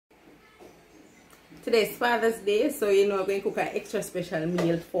Today's Father's Day, so you know I'm going to cook an extra special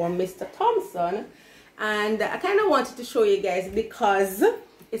meal for Mr. Thompson. And I kind of wanted to show you guys because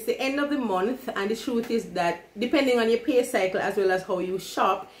it's the end of the month, and the truth is that depending on your pay cycle as well as how you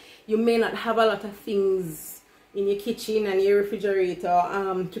shop, you may not have a lot of things in your kitchen and your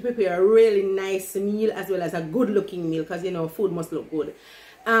refrigerator to prepare a really nice meal as well as a good looking meal, because you know food must look good.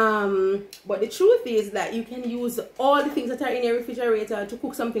 But the truth is that you can use all the things that are in your refrigerator to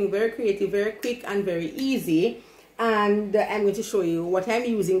cook something very creative, very quick and very easy. And I'm going to show you what I'm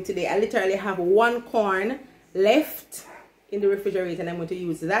using today. I literally have one corn left in the refrigerator, and I'm going to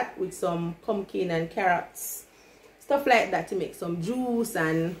use that with some pumpkin and carrots, stuff like that, to make some juice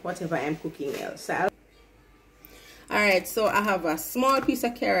and whatever I'm cooking else. Alright, so I have a small piece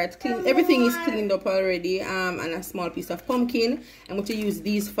of carrot, everything is cleaned up already, and a small piece of pumpkin. I'm going to use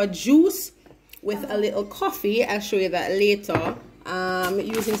these for juice with a little coffee. I'll show you that later.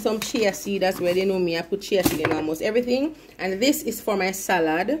 Using some chia seed as well. You know me, I put chia seed in almost everything. And this is for my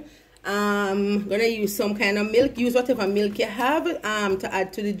salad. I'm gonna use some kind of milk. Use whatever milk you have to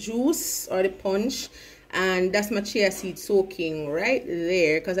add to the juice or the punch. And that's my chia seed soaking right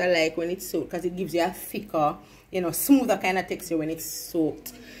there, because I like when it's soaked, because it gives you a thicker, you know, smoother kind of texture when it's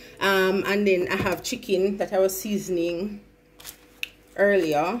soaked. And then I have chicken that I was seasoning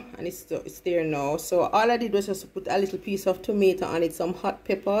earlier, and it's there now. So all I did was just put a little piece of tomato on it, some hot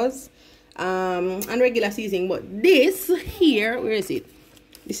peppers, and regular seasoning. But this here, where is it?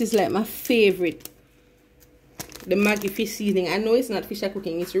 This is like my favorite, the Maggie fish seasoning. I know it's not fish I'm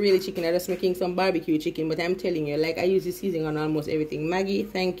cooking, it's really chicken. I'm just making some barbecue chicken, but I'm telling you, like, I use this seasoning on almost everything. Maggie,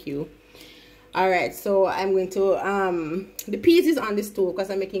 thank you. Alright, so I'm going to the peas is on the stove because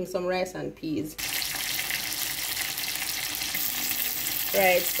I'm making some rice and peas.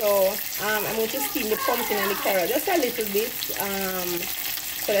 Right, so I'm going to steam the pumpkin and the carrot just a little bit,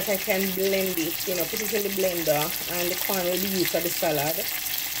 so that I can blend it, you know, put it in the blender, and the corn will be used for the salad.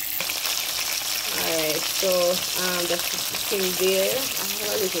 Alright, so that's the thing there. I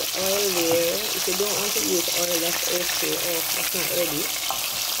have a little oil there. If you don't want to use oil, that's okay. Oh, that's not ready.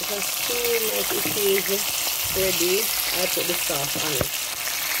 Because as soon as it is ready, I put the sauce on it.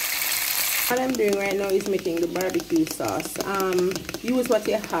 What I'm doing right now is making the barbecue sauce. Use what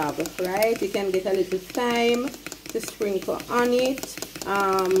you have, right? You can get a little thyme to sprinkle on it.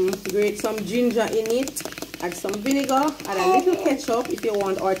 Grate some ginger in it. Add some vinegar. Add a little ketchup if you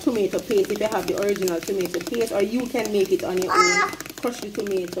want, or tomato paste if you have the original tomato paste, or you can make it on your own. Crush the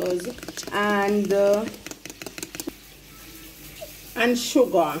tomatoes and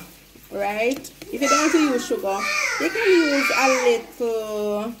sugar, right? If you don't want to use sugar, you can use a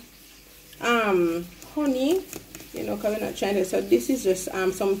little honey, you know, because we're not trying to. So this is just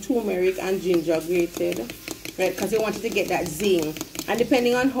some turmeric and ginger grated, right? Because you wanted to get that zing. And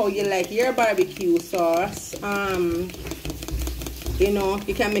depending on how you like your barbecue sauce, you know,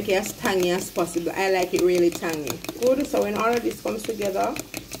 you can make it as tangy as possible. I like it really tangy. Good. So when all of this comes together,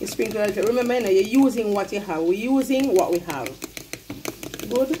 you sprinkle it. Remember, you know, you're using what you have. We're using what we have.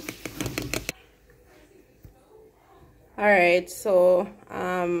 Good. Alright, so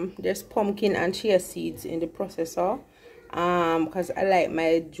there's pumpkin and chia seeds in the processor, because I like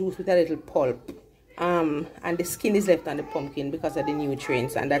my juice with a little pulp, and the skin is left on the pumpkin because of the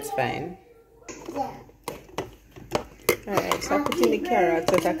nutrients, and that's fine. Alright, so I put in the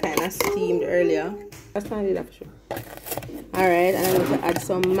carrots that I kind of steamed earlier. That's not enough. Alright, and I'm going to add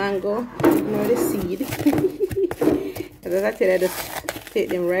some mango. Ignore the seed. As I tell you, I just take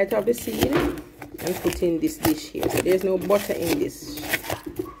them right off the seed and put in this dish here. So there's no butter in this.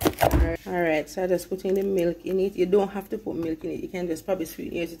 Alright, so I just put in the milk in it. You don't have to put milk in it. You can just probably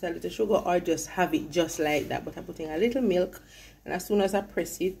sweeten it with a little sugar, or just have it just like that. But I'm putting a little milk, and as soon as I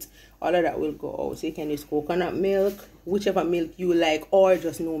press it, all of that will go out. So you can use coconut milk, whichever milk you like, or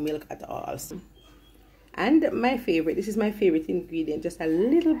just no milk at all. And my favorite, this is my favorite ingredient, just a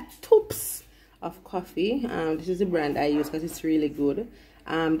little toops of coffee. This is the brand I use because it's really good.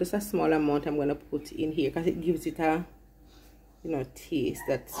 Just a small amount I'm going to put in here because it gives it a, you know, taste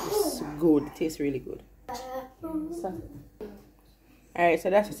that's good. It tastes really good. Alright, so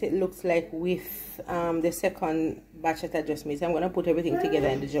that's what it looks like with the second batch that I just made. So I'm going to put everything together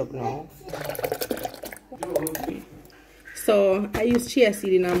in the jug now. So I use chia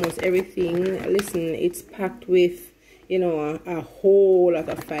seed in almost everything. Listen, it's packed with, you know, a whole lot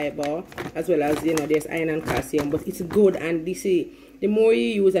of fiber, as well as, you know, there's iron and calcium, but it's good. And this is the more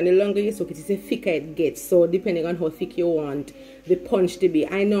you use and the longer you soak it, the thicker it gets. So depending on how thick you want the punch to be.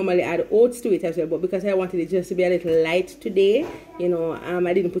 I normally add oats to it as well, but because I wanted it just to be a little light today, you know,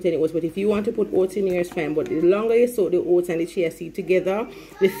 I didn't put any oats. But if you want to put oats in yours, fine. But the longer you soak the oats and the chia seed together,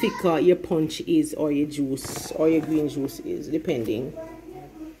 the thicker your punch is, or your juice, or your green juice is, depending.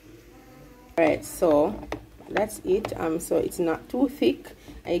 Alright, so that's it. So it's not too thick,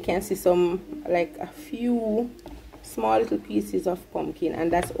 and you can see some, like a few small little pieces of pumpkin,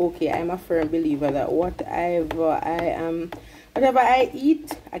 and that's okay. I'm a firm believer that whatever I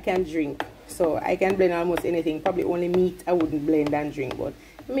eat, I can drink. So I can blend almost anything. Probably only meat I wouldn't blend and drink, but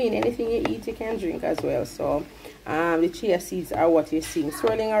I mean anything you eat you can drink as well. So the chia seeds are what you're seeing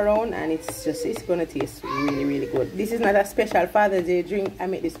swirling around, and it's gonna taste really, really good. This is not a special Father's Day drink. I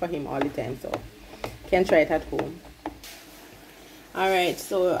make this for him all the time, so you can try it at home. Alright,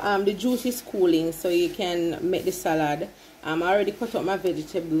 so the juice is cooling, so you can make the salad. I already cut up my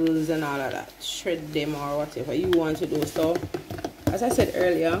vegetables and all of that, shred them or whatever you want to do. So as I said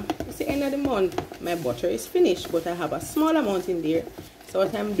earlier, it's the end of the month. My butter is finished, but I have a small amount in there. So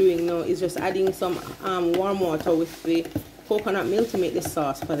what I'm doing now is just adding some warm water with the coconut milk to make the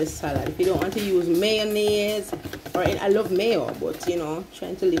sauce for the salad. If you don't want to use mayonnaise, or I love mayo, but you know,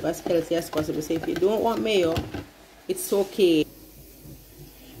 trying to live as healthy as possible. So if you don't want mayo, it's okay.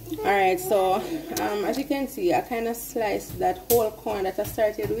 Alright, so as you can see, I kind of sliced that whole corn that I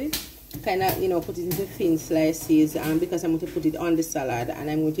started with, kind of, you know, put it into thin slices, because I'm going to put it on the salad, and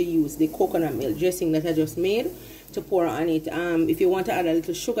I'm going to use the coconut milk dressing that I just made to pour on it. If you want to add a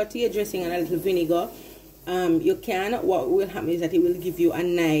little sugar to your dressing and a little vinegar, you can. What will happen is that it will give you a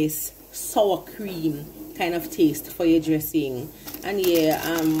nice sour cream kind of taste for your dressing. And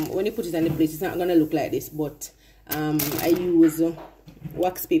yeah, when you put it on the plate, it's not going to look like this, but I use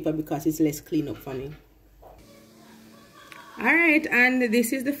wax paper because it's less clean up for me. Alright, and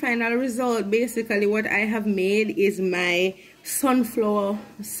this is the final result. Basically what I have made is my sunflower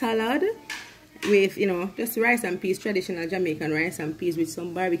salad with, you know, just rice and peas, traditional Jamaican rice and peas with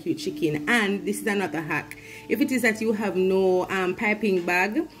some barbecue chicken. And this is another hack. If it is that you have no piping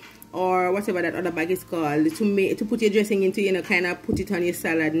bag or whatever that other bag is called, to put your dressing into, you know, kind of put it on your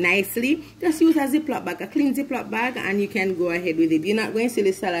salad nicely, just use a Ziploc bag, a clean Ziploc bag, and you can go ahead with it. You're not going to see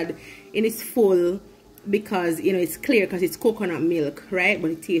the salad in its full because, you know, it's clear because it's coconut milk, right?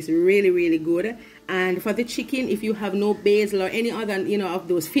 But it tastes really, really good. And for the chicken, if you have no basil or any other, you know, of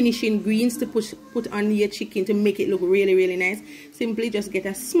those finishing greens to put on your chicken to make it look really, really nice, simply just get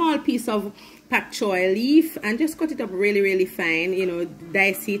a small piece of pak choy leaf and just cut it up really, really fine, you know,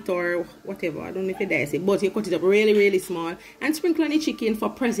 dice it or whatever. I don't know if you dice it, but you cut it up really, really small and sprinkle on the chicken for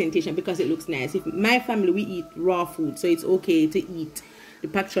presentation because it looks nice. If my family, we eat raw food, so it's okay to eat the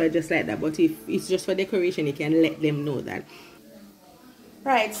pak choy just like that, but if it's just for decoration, you can let them know that.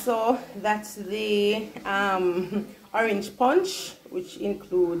 Right, so that's the orange punch, which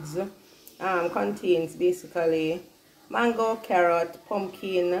includes contains basically mango, carrot,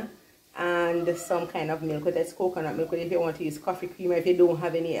 pumpkin, and some kind of milk. That's coconut milk. If you want to use coffee creamer, if you don't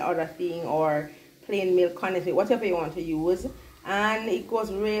have any other thing, or plain milk, condensate, whatever you want to use. And it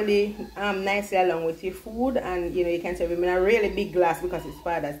goes really nicely along with your food, and you know, you can serve them in a really big glass because it's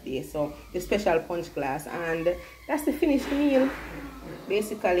Father's Day, so the special punch glass. And that's the finished meal.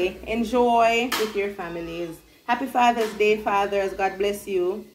 Basically, enjoy with your families. Happy Father's Day, fathers. God bless you.